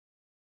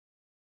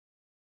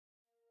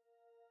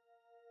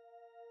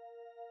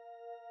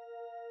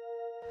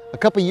A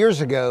couple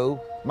years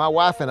ago, my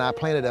wife and I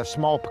planted a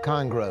small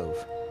pecan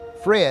grove.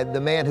 Fred, the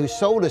man who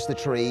sold us the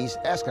trees,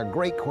 asked a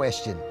great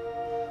question.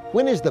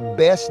 When is the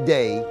best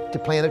day to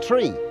plant a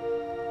tree?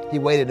 He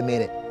waited a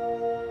minute.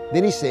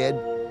 Then he said,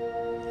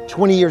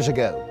 20 years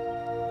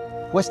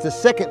ago. What's the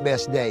second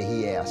best day,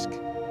 he asked.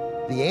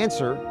 The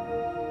answer,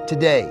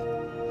 today.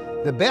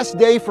 The best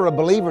day for a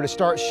believer to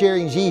start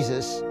sharing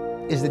Jesus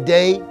is the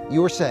day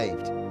you are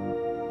saved.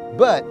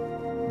 But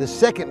the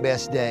second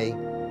best day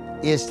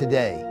is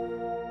today.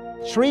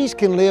 Trees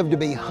can live to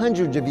be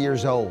hundreds of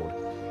years old,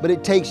 but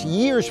it takes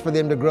years for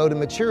them to grow to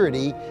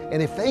maturity,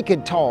 and if they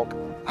could talk,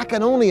 I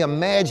can only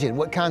imagine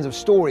what kinds of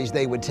stories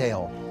they would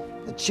tell.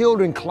 The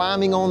children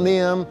climbing on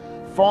them,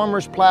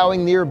 farmers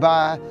plowing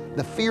nearby,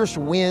 the fierce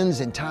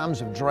winds in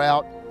times of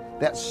drought,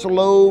 that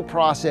slow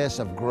process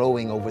of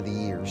growing over the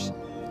years.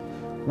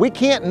 We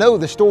can't know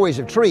the stories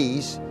of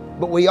trees,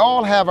 but we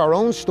all have our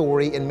own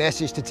story and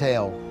message to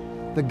tell.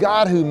 The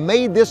God who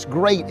made this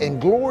great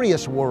and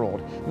glorious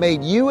world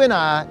made you and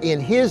I in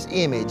His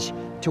image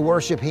to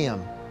worship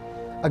Him.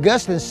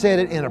 Augustine said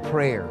it in a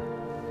prayer,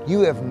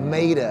 "You have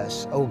made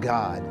us, O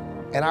God,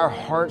 and our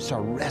hearts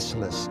are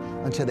restless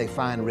until they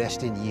find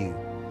rest in You."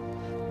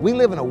 We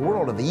live in a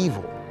world of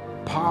evil,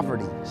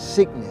 poverty,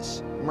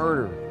 sickness,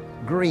 murder,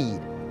 greed.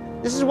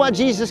 This is why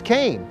Jesus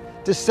came,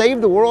 to save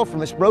the world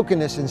from its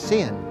brokenness and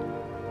sin.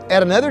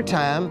 At another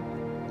time,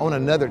 on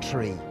another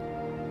tree,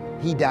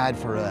 He died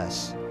for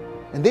us.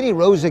 And then He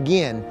rose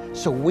again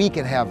so we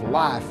can have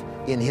life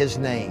in His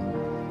name.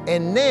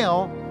 And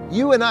now,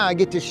 you and I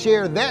get to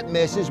share that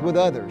message with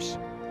others.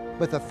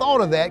 But the thought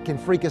of that can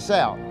freak us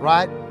out,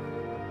 right?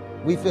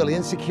 We feel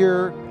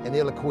insecure and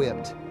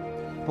ill-equipped.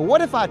 But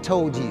what if I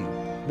told you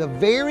the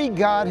very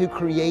God who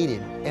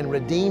created and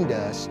redeemed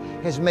us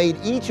has made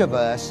each of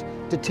us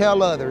to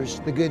tell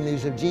others the good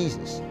news of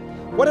Jesus?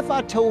 What if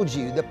I told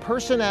you the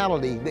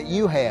personality that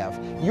you have,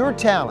 your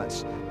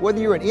talents, whether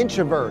you're an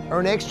introvert or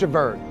an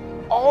extrovert,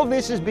 all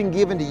this has been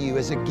given to you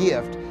as a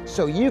gift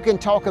so you can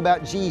talk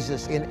about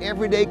Jesus in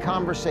everyday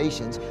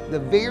conversations the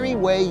very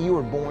way you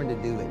were born to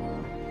do it.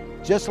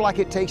 Just like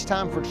it takes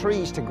time for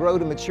trees to grow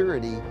to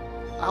maturity,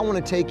 I want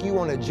to take you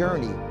on a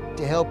journey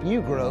to help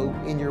you grow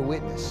in your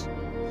witness.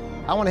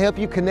 I want to help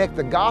you connect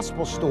the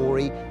gospel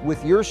story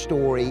with your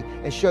story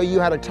and show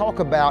you how to talk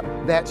about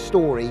that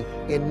story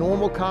in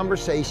normal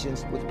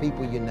conversations with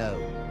people you know.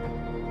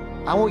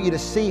 I want you to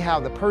see how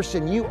the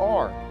person you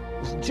are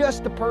is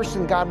just the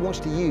person God wants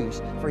to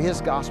use for His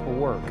gospel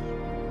work.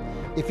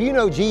 If you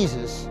know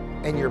Jesus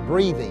and you're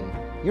breathing,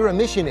 you're a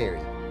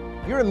missionary.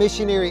 You're a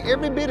missionary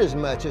every bit as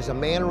much as a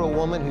man or a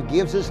woman who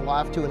gives his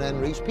life to an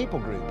unreached people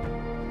group.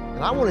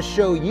 And I want to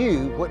show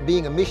you what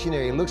being a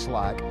missionary looks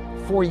like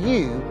for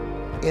you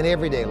in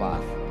everyday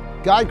life.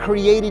 God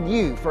created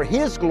you for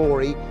His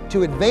glory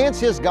to advance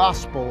His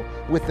gospel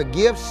with the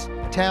gifts,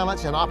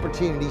 talents, and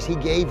opportunities He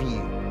gave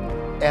you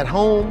at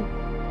home,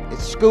 at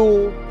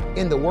school,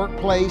 in the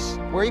workplace,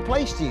 where He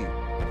placed you.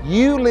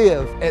 You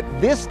live at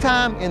this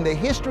time in the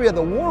history of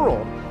the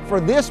world for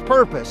this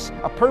purpose,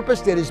 a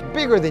purpose that is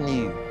bigger than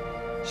you,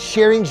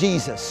 sharing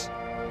Jesus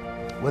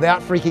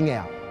without freaking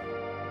out.